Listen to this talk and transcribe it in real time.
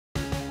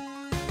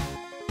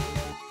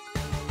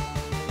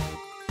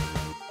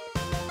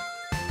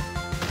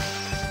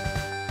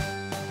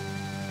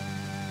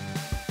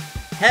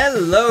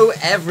Hello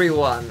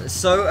everyone!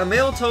 So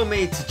Emil told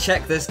me to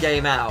check this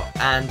game out,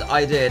 and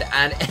I did,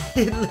 and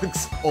it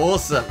looks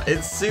awesome.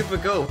 It's super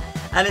cool,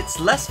 and it's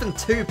less than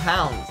 £2.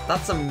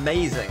 That's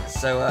amazing.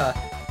 So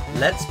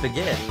let's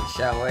begin,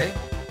 shall we?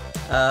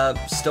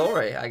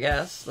 Story, I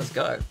guess. Let's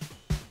go.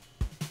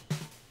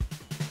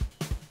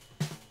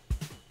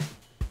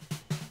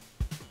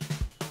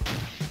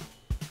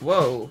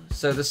 Whoa,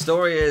 so the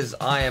story is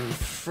I am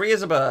free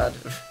as a bird.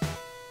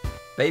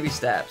 Baby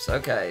steps,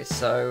 okay,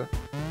 so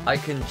I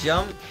can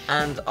jump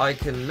and I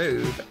can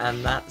move,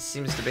 and that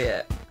seems to be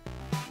it.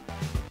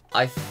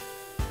 Let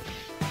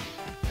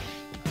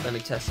me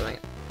test something.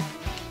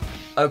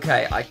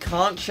 Okay, I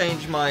can't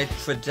change my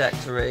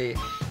trajectory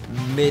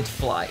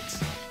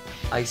mid-flight.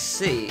 I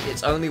see,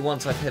 it's only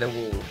once I've hit a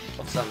wall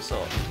of some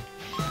sort.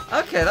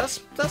 Okay, that's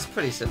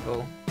pretty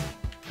simple.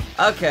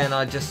 Okay, and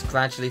I just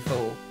gradually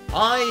fall.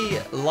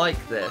 I like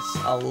this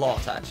a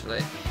lot,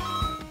 actually.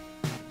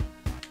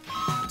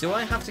 Do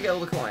I have to get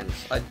all the coins?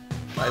 I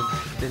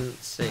didn't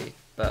see,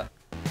 but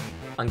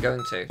I'm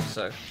going to,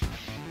 so.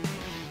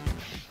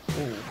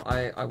 Ooh,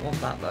 I want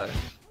that though.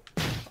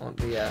 I want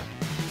the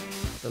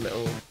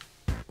little.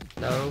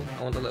 No,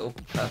 I want the little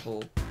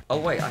purple. Oh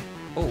wait, I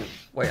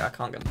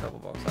can't get the purple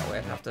box that way.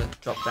 I have to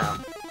drop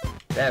down.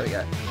 There we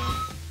go.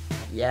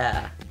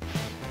 Yeah.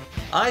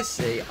 I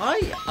see.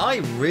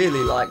 I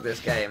really like this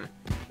game.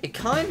 It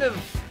kind of,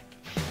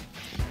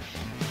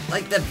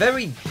 like, they're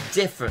very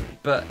different,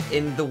 but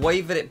in the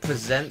way that it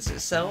presents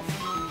itself,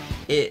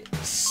 it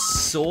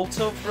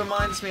sort of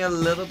reminds me a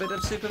little bit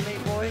of Super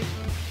Meat Boy.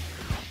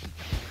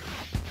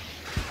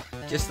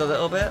 Just a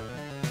little bit.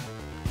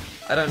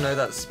 I don't know,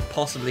 that's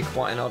possibly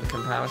quite an odd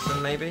comparison,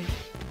 maybe.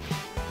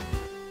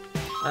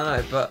 I don't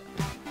know, but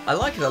I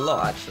like it a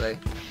lot, actually.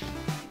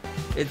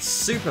 It's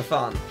super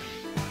fun.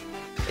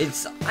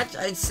 It's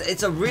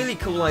a really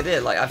cool idea.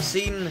 Like, I've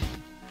seen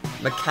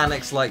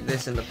mechanics like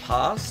this in the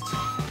past,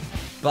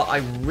 but I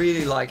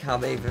really like how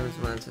they've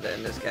implemented it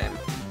in this game.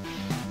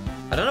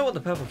 I don't know what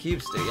the purple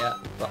cubes do yet,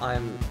 but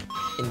I'm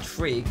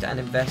intrigued and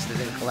invested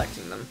in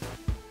collecting them.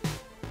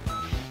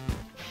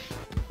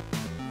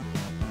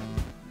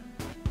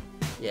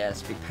 Yeah,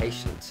 let's be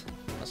patient.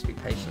 Let's be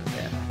patient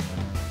here.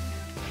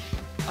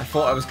 I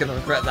thought I was going to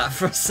regret that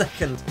for a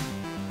second.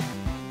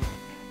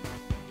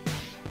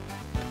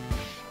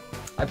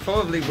 I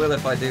probably will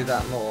if I do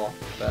that more,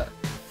 but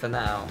for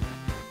now.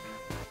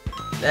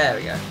 There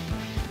we go.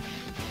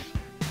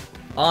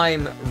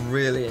 I'm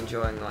really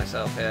enjoying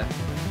myself here.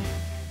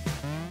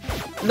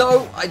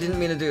 No, I didn't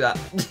mean to do that.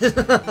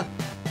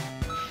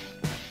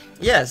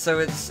 Yeah, so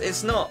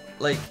it's not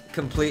like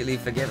completely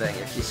forgiving.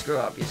 If you screw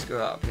up, you screw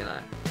up, you know.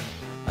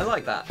 I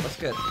like that. That's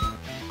good.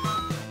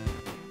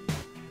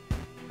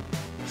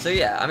 So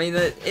yeah, I mean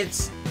it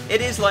is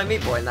like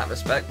Meat Boy in that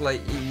respect.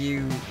 Like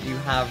you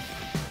have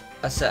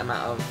a set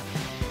amount of,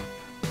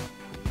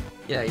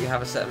 you know, you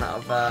have a set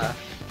amount of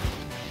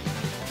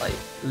like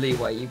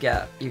leeway. You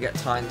get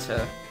time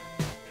to.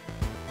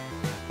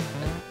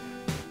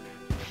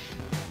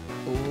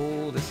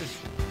 Oh, this is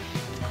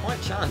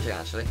quite challenging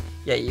actually.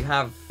 Yeah, you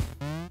have.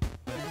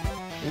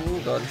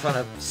 Oh god, I'm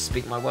trying to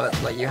speak my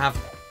words. Like you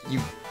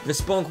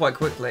respawn quite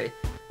quickly,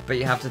 but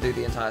you have to do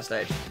the entire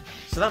stage.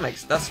 So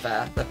that's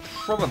fair. There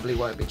probably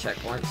won't be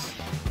checkpoints.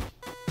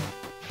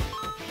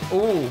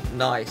 Oh,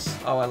 nice.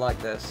 Oh, I like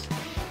this.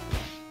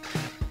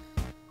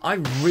 I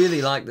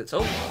really like this.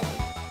 Oh.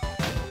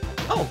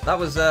 Oh, that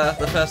was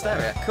the first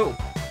area. Cool.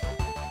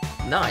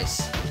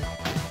 Nice.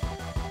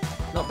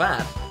 Not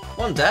bad.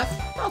 One death.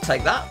 I'll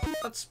take that.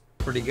 That's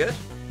pretty good.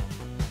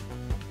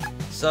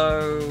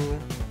 So,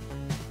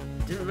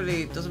 doesn't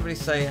really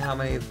say how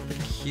many of the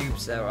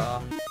cubes there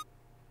are.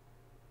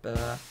 But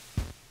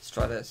let's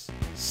try this.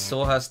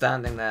 Saw her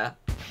standing there.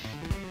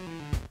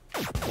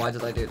 Why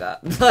did I do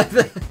that?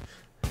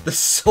 The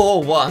saw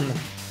won.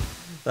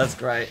 That's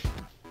great.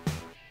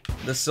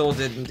 The saw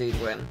did indeed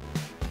win.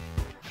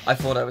 I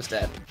thought I was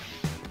dead.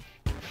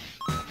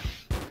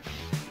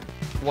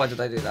 Why did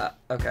I do that?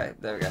 Okay,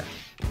 there we go.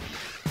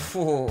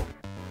 Whew.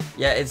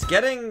 Yeah, it's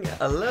getting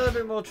a little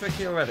bit more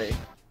tricky already,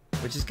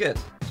 which is good.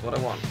 It's what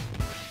I want.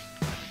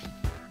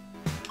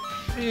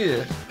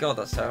 Phew. God,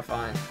 that's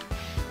terrifying.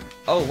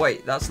 Oh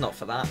wait, that's not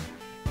for that.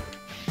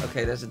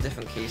 Okay, there's a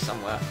different key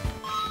somewhere.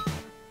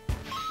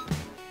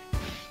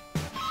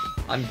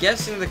 I'm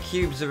guessing the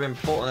cubes are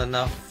important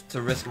enough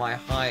to risk my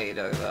hide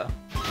over.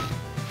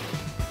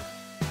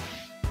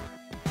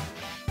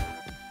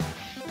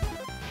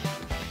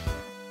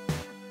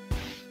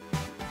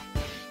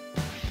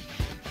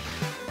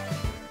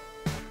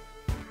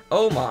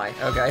 Oh my,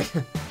 okay.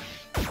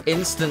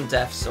 Instant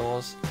death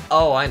saws.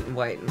 Oh,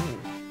 wait.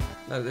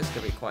 No, this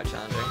could be quite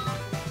challenging.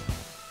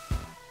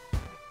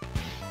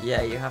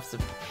 Yeah, you have to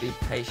be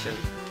patient.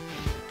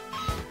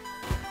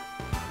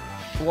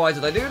 Why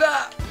did I do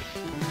that?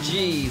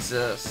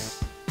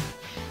 Jesus.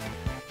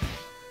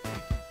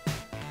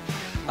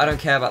 I don't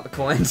care about the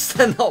coins.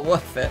 They're not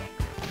worth it.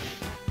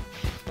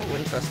 Oh,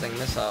 interesting.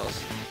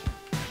 Missiles.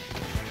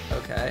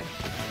 Okay.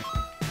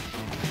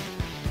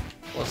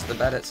 What's the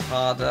bet? It's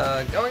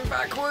harder. Going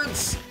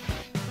backwards.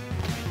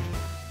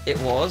 It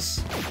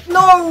was.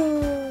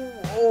 No!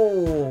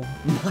 Oh,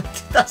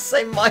 did that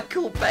say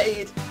Michael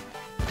paid?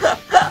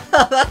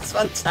 That's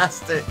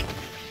fantastic.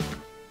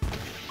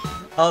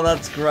 Oh,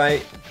 that's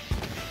great.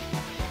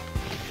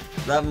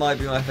 That might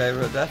be my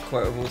favourite death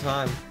quote of all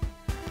time.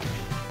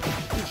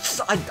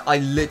 I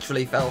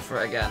literally fell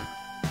for it again.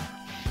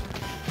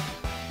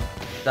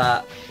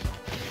 That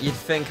you'd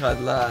think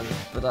I'd learn,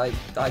 but I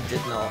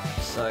did not.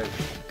 So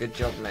good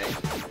job, me.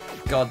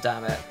 God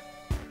damn it.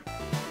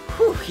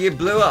 Whew, you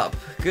blew up.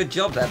 Good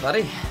job there,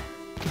 buddy.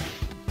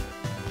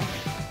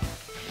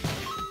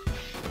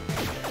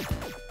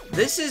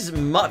 This is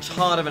much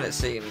harder than it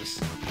seems.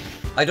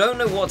 I don't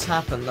know what's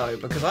happened though,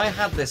 because I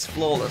had this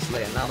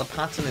flawlessly and now the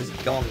pattern is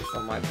gone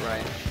from my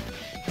brain.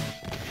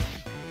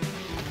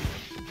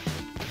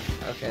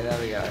 Okay, there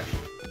we go.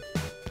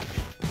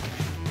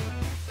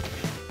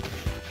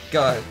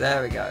 Go,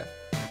 there we go.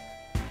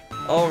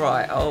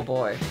 Alright, oh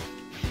boy.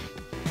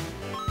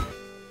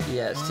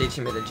 Yeah, it's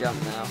teaching me to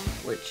jump now,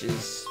 which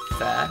is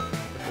fair,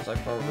 because I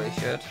probably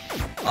should.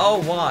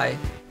 Oh, why?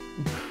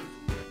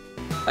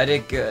 I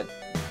did good.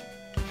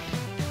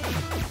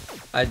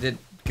 I did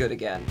good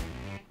again.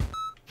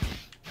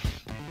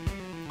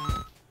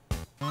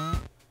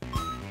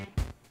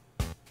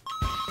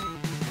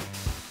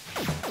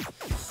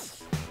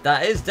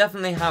 That is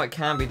definitely how it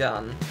can be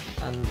done,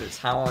 and it's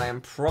how I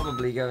am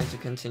probably going to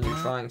continue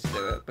trying to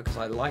do it, because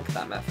I like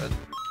that method.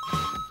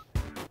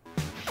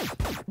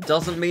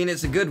 Doesn't mean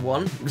it's a good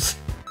one.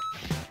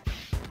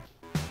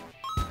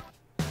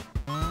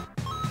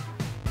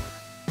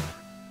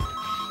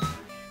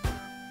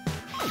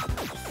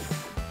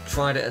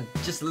 Tried it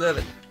just a little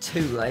bit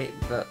too late,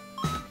 but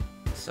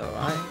it's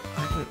alright.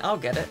 I'll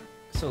get it.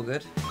 It's all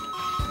good.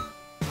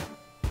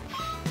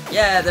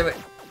 Yeah, there we...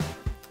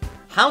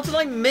 How did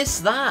I miss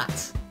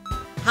that?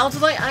 How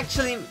did I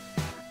actually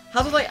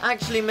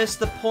miss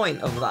the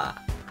point of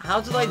that? How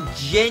did I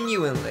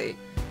genuinely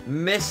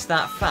miss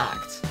that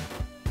fact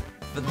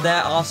that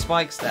there are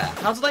spikes there?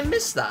 How did I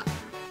miss that?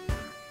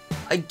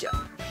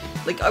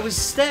 I was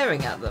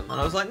staring at them and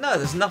I was like, no,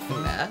 there's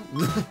nothing there.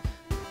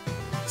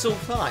 It's all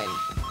fine.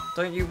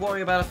 Don't you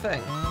worry about a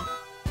thing.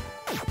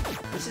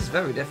 This is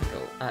very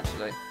difficult,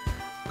 actually.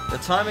 The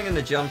timing and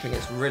the jumping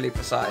is really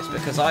precise,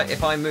 because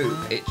if I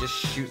move, it just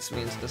shoots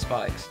me into the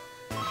spikes.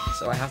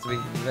 So I have to be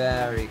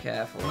very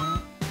careful.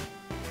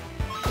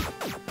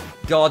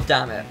 God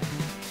damn it.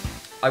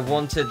 I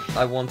wanted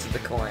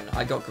the coin.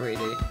 I got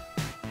greedy.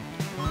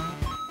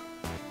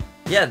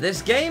 Yeah,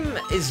 this game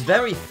is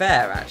very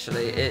fair,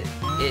 actually.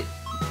 It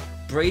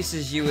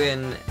braces you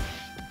in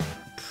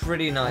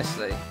pretty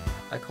nicely.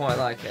 I quite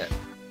like it.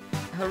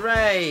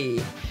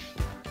 Hooray!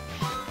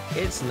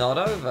 It's not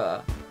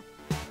over.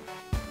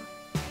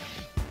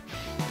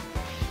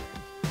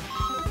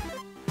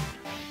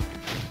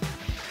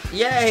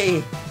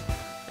 Yay!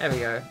 There we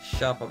go.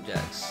 Sharp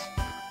objects.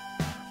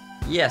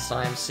 Yes,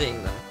 I am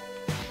seeing them.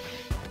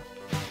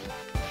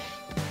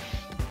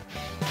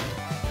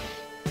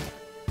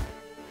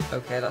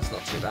 Okay, that's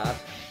not too bad.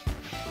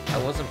 I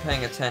wasn't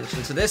paying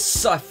attention to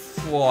this. I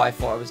thought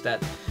I was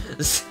dead.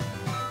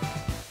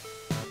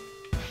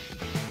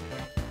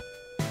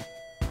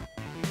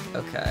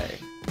 Okay.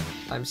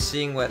 I'm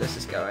seeing where this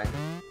is going.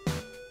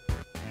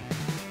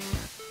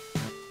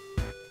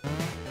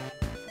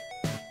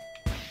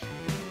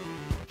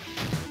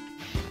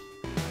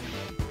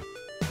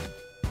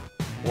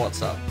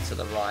 What's up to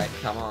the right?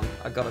 Come on,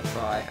 I gotta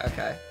try.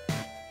 Okay.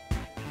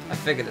 I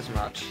figured as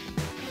much.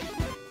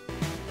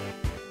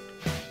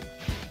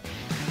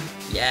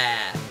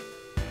 Yeah!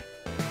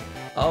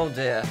 Oh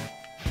dear.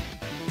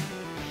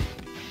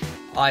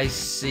 I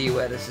see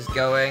where this is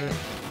going.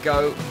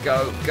 Go,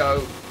 go,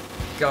 go,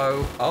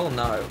 go. Oh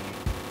no.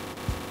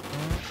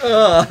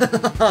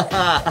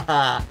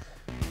 Ugh.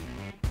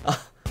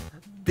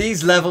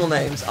 These level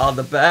names are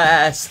the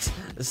best!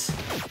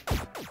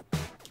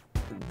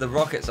 The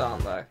rockets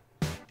aren't, though.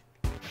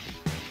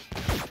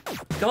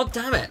 God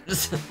damn it!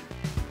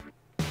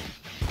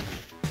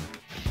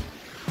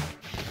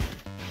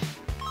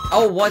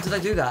 Oh, why did I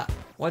do that?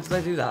 Why did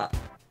I do that?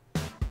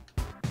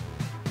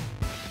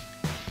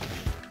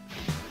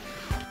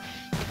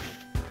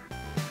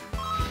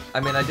 I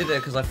mean, I did it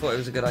because I thought it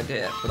was a good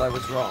idea, but I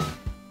was wrong.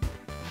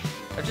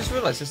 I just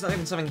realised there's not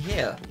even something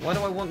here. Why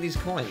do I want these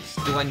coins?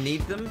 Do I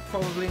need them?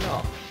 Probably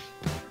not.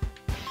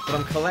 But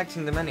I'm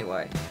collecting them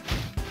anyway.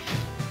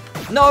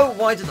 No!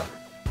 Why did I...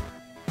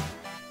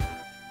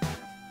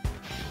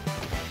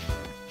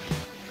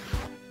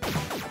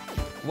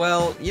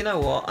 Well, you know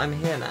what? I'm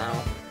here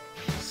now.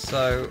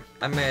 So,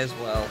 I may as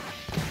well.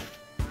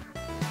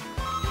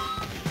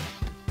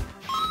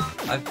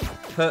 I've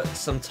put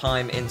some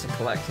time into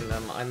collecting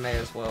them. I may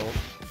as well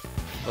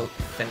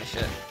finish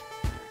it.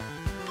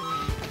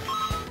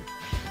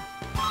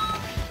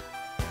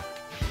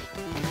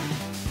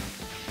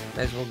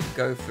 May as well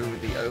go through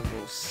the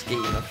overall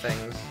scheme of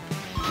things.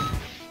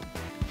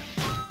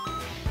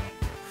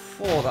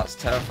 Oh, that's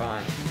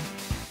terrifying.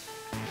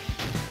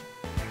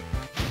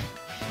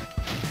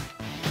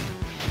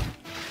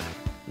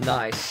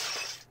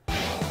 Nice.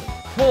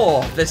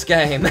 Oh, this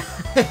game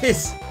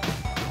is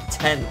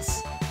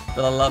tense,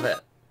 but I love it.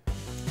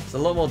 It's a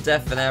lot more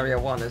death than Area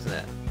 1, isn't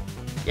it?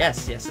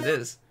 Yes, yes it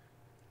is.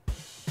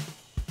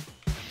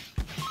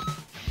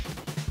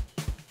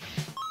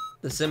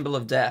 The symbol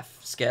of death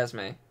scares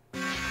me.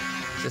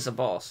 Is this a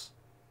boss?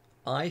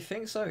 I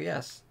think so,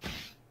 yes.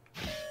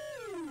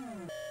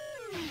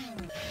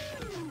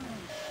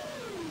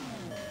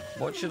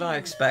 What should I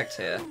expect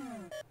here?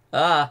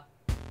 Ah!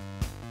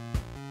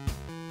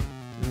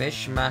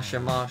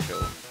 Mishmasher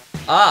Marshall.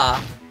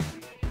 Ah!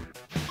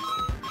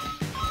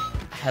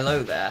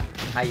 Hello there.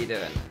 How you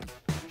doing?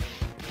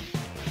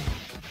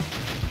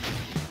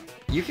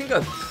 You can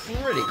go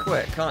pretty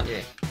quick, can't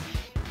you?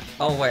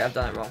 Oh wait, I've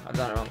done it wrong. I've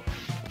done it wrong.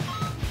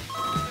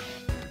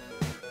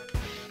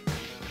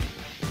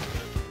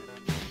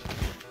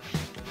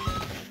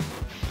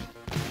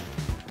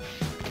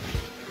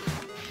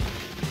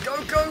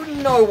 Go, go!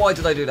 No, why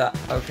did I do that?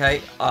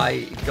 Okay,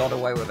 I got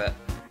away with it.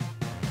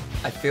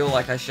 I feel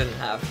like I shouldn't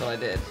have, but I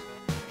did.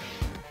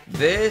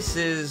 This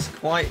is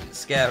quite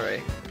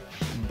scary,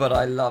 but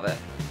I love it.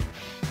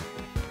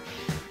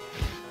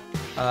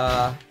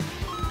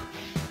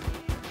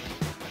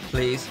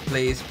 Please,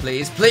 please,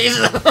 please, please!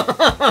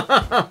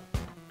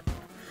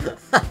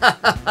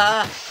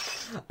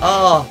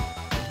 Oh,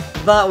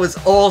 that was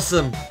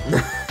awesome!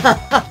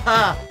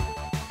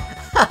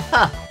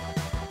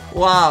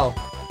 Wow.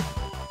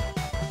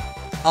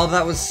 Oh,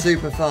 that was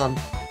super fun.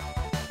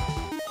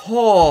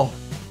 Oh,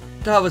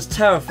 that was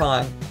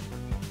terrifying,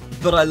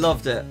 but I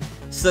loved it.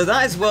 So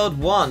that is World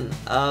 1.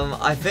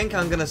 I think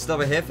I'm gonna stop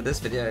it here for this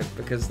video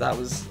because that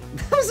was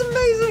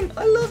amazing.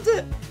 I loved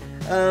it.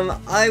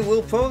 I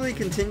will probably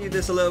continue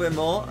this a little bit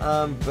more,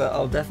 but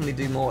I'll definitely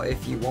do more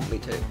if you want me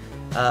to.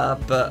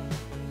 But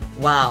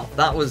wow,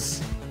 that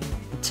was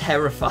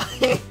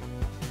terrifying.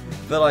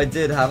 But I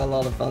did have a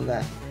lot of fun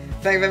there.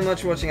 Thank you very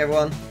much for watching,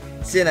 everyone.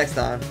 See you next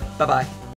time. Bye bye.